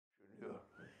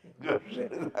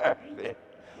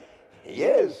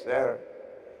Yes, sir.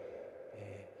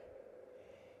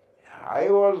 I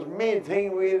was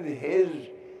meeting with His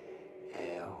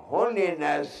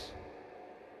Holiness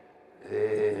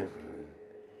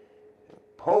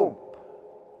Pope.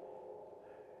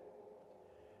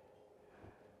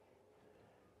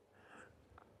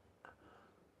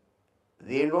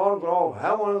 The Lord of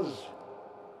Heavens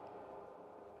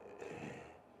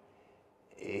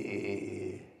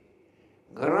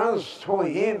grants to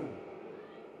him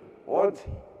what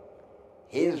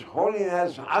His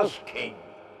Holiness asking.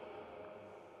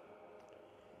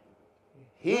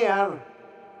 Here,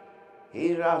 he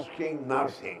is asking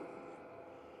nothing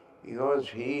because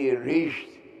he reached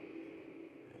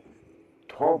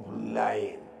top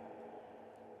line.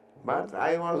 But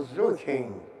I was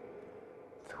looking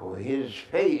to his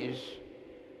face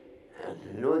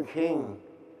and looking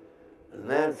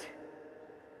that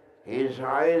his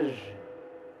eyes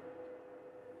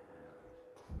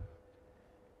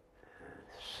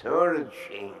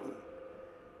searching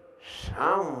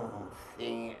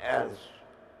something else.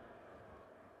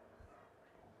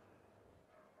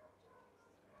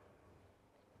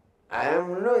 I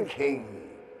am looking,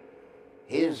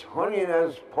 His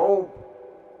Holiness Pope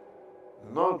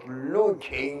not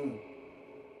looking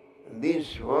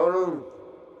this world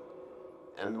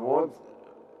and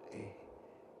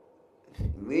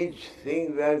which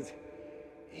thing that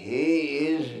he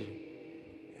is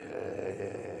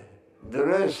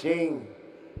dressing,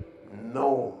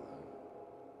 no.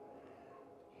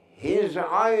 His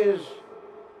eyes,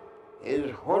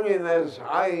 His Holiness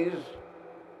eyes,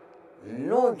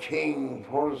 looking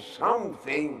for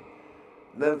something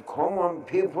that common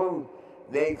people,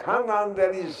 they can't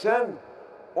understand.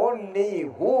 Only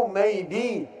who may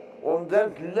be on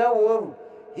that level,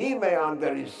 he may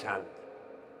understand.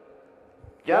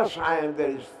 Just I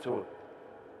understood.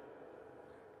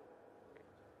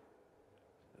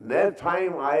 That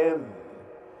time I am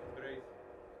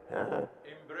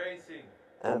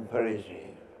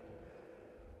embracing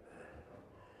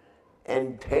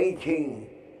and taking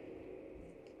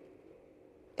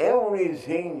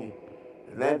everything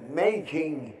that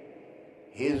making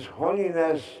His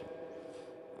Holiness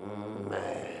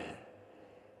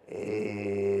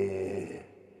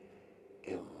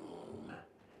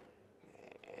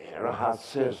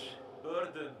rahatsız.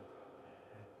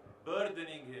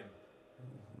 Burdening him.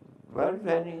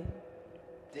 Burdening?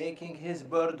 Taking his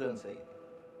burden, say.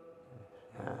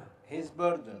 His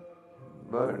burden.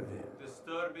 Burden.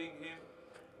 Disturbing him.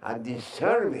 And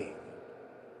disturbing.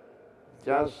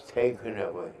 Just taken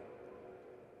away.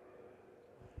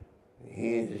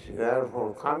 He is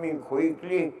therefore coming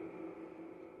quickly,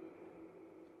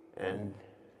 and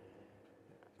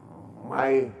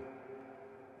my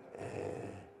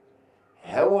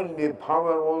heavenly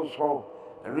power also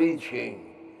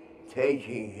reaching,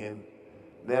 taking him.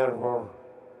 Therefore,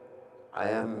 I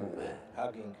am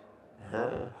hugging.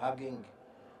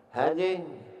 Hugging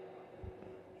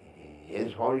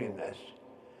His Holiness.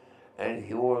 And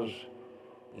he was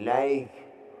like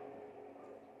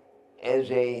as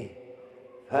a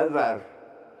feather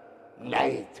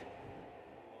light,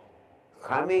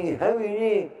 coming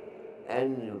heavily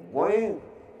and going.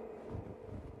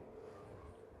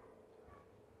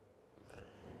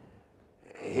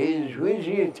 He's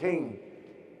visiting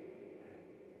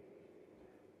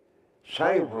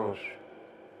Cyprus,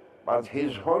 but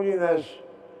His Holiness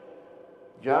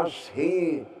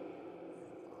he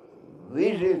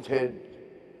visited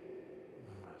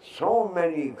so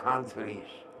many countries,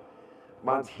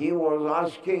 but he was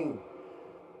asking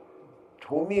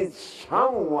to meet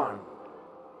someone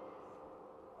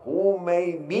who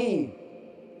may be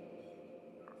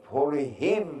for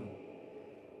him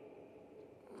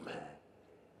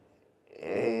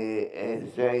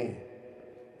as a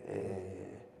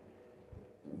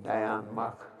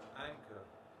dayanmak,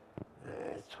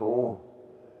 to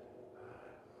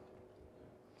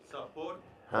support.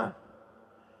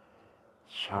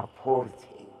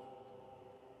 Supporting.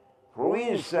 From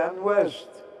east and west,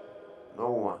 no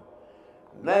one.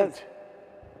 That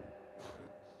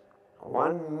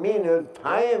 1 minute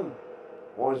time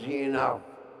was enough.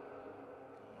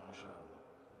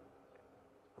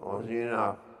 Was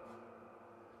enough.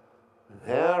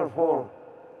 Therefore,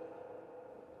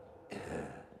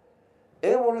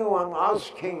 everyone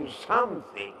asking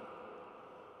something,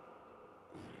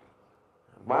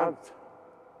 but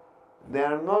they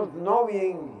are not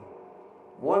knowing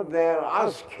what they are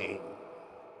asking.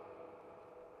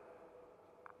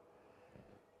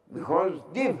 Because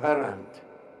different.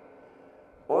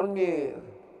 Only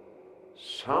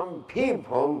some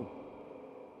people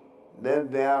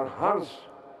that their hearts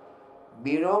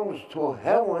belongs to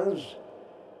heavens,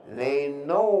 they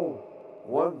know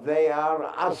what they are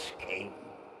asking.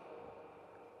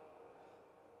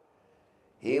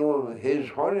 His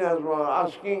Holiness was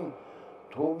asking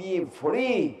to be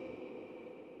free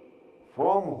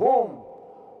from whom?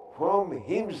 From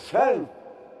himself,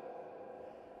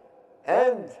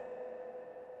 and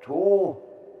to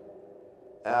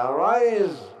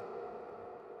rise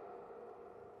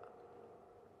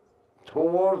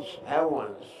towards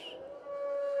heavens.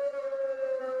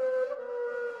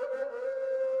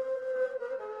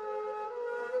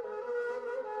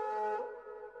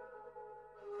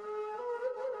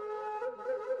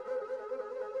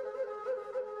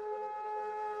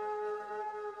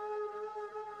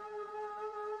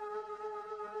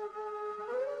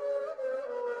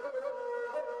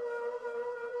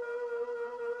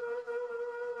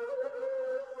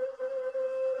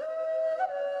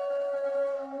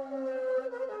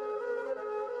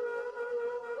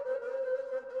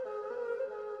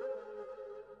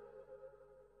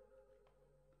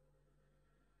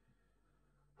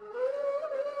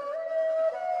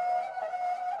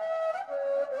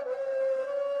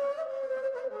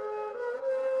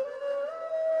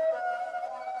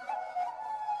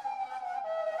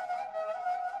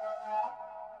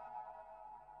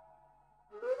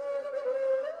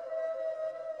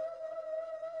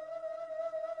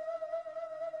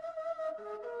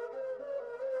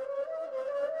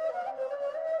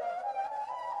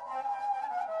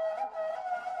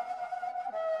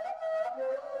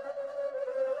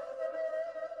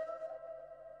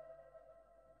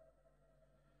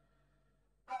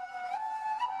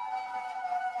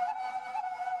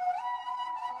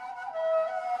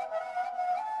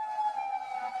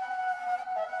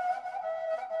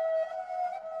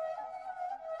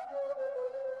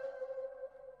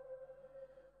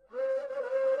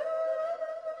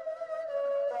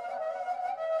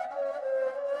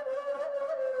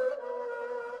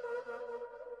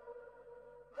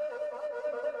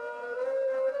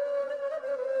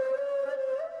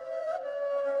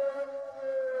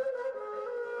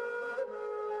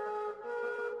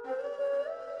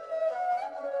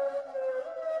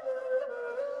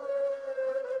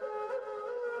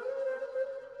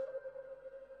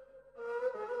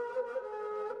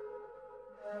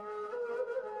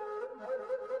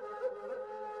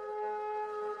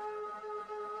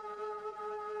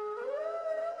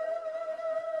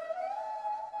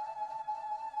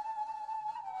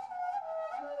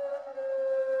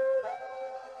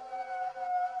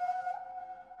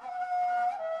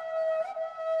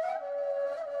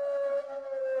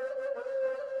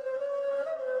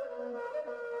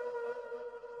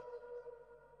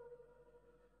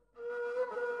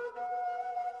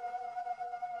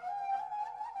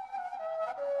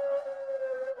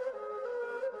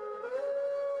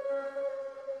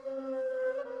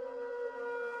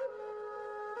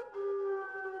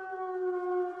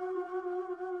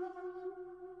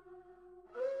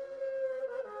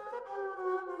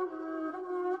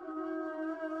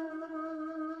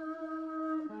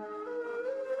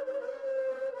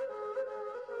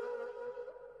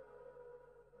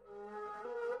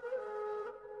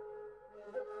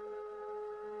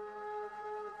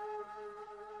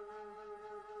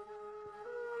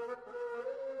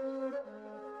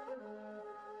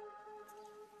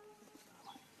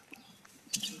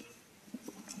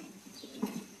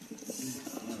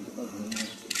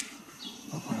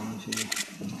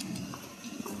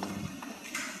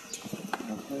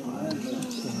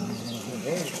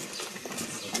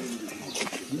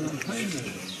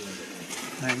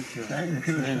 Thank you. Thank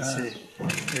you, sir.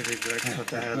 Very grateful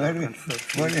to have Very,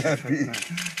 very happy.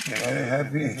 Very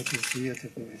happy. Happy to see you, to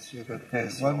be with you. God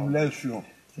bless you. God bless you.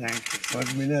 Thank you. God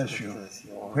bless you. Bless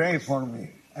you. Pray for me.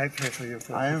 I pray for you.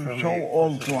 I am so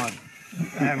old one.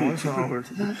 I am also old.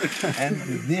 And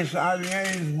this area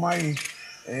is my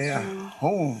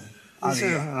home.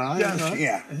 Area. Just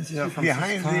here.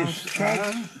 Behind this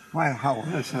church, my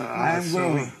house. I am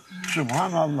growing.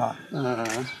 Subhanallah.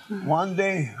 One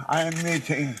day I am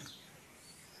meeting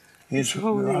His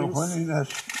Holiness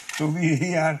to be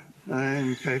here.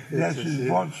 I'm quite That is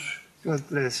what's God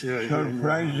bless you.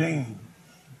 surprising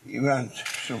event.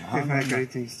 Give my Subhanallah.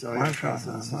 greetings to all your Mashallah, brothers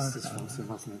and sisters mashallah. from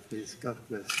the Muslim faith. God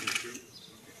bless you.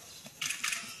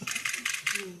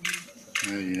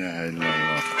 La ilahe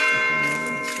illallah.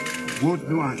 Good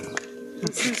one.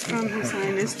 This is from His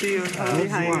Highness to your Holy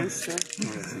Highness.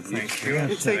 Thank you.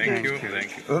 It's okay. Thank you.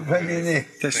 Thank you. Öp elini.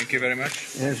 Thank you very much.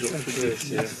 God bless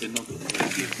you.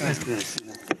 God bless you.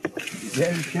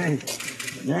 Gel şey.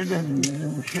 Nereden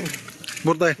bu şey?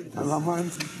 Buradayım.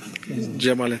 Allah'ım.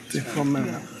 Cemalettin. God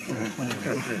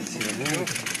bless you.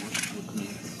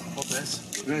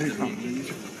 Very comfortable.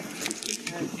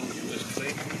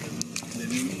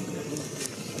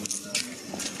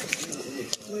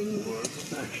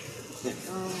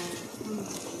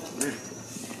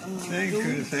 Thank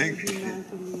you, thank you.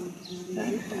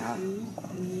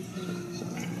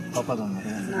 Papadan mı?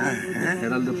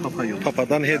 Herhalde papa yok.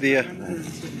 Papadan hediye.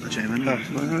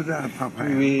 Bunu da papa.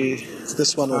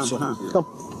 This one also. Come.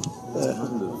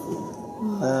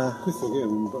 È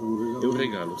un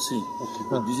regalo, sì.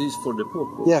 But this is for the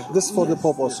Pope. Yeah, this is for the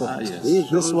Pope also. Ah, yes.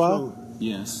 This one.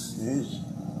 Yes. Yes.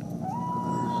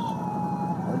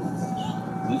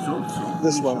 This also.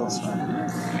 This one also.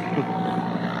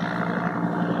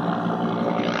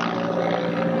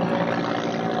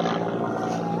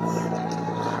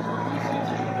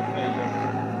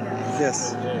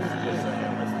 Yes.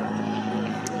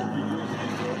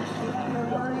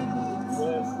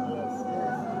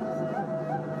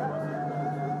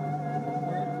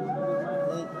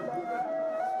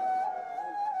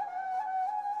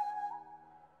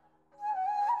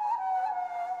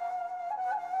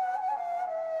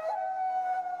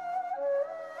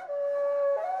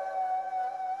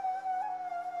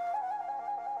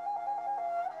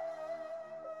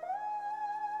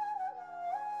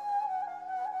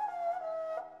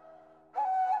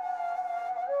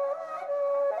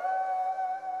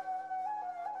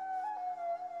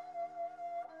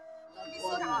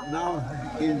 Now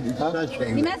in such a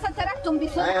لماذا تركتم I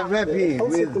بسرعة؟ am happy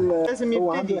with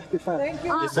هو عنده احتفال.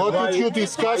 What did you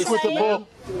discuss with the Pope?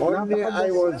 only I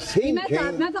was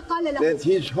thinking ماذا قال له؟ that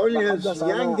His Holiness is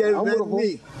younger than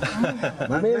me.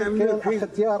 مين كان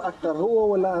اختيار أكثر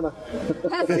هو ولا أنا؟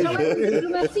 هذا جواب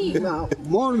دبلوماسي.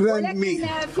 More than me.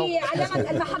 ولكن في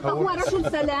علامة المحبة هو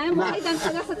رجل سلام وأيضا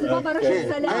ثلاثة البابا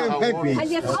رجل سلام.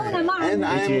 هل يسعون معا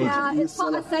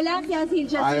إطفاء السلام في هذه I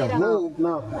الجزيرة؟ hope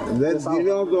that the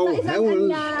Lord of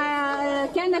heavens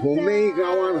كانت who make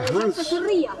our hearts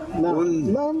سرية.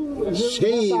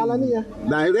 same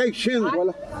direction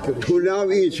to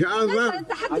love each other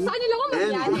نتحدث عن العمر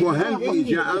and يعني. to help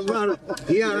each other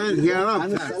here and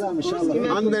hereafter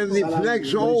under the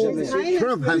flags of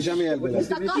prophets,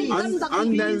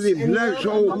 under the flags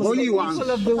of holy ones.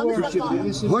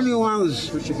 Holy ones,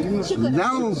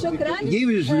 thou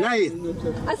gives light.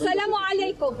 السلام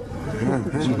عليكم.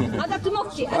 حضرة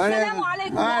المفتي السلام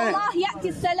عليكم. والله يأتي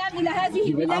السلام إلى هذه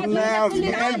البلاد وإلى كل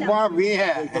العالم.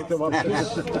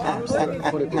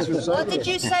 What did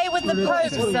you say with the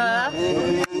Pope, sir?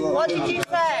 What did you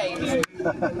say?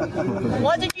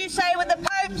 What did you say with the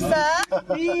Pope, sir?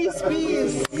 Peace,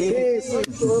 peace, peace,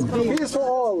 peace for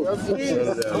all.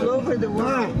 Peace all over the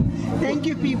world. Thank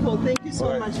you, people. Thank you so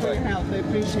much for your help. I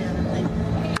appreciate it. Thank you.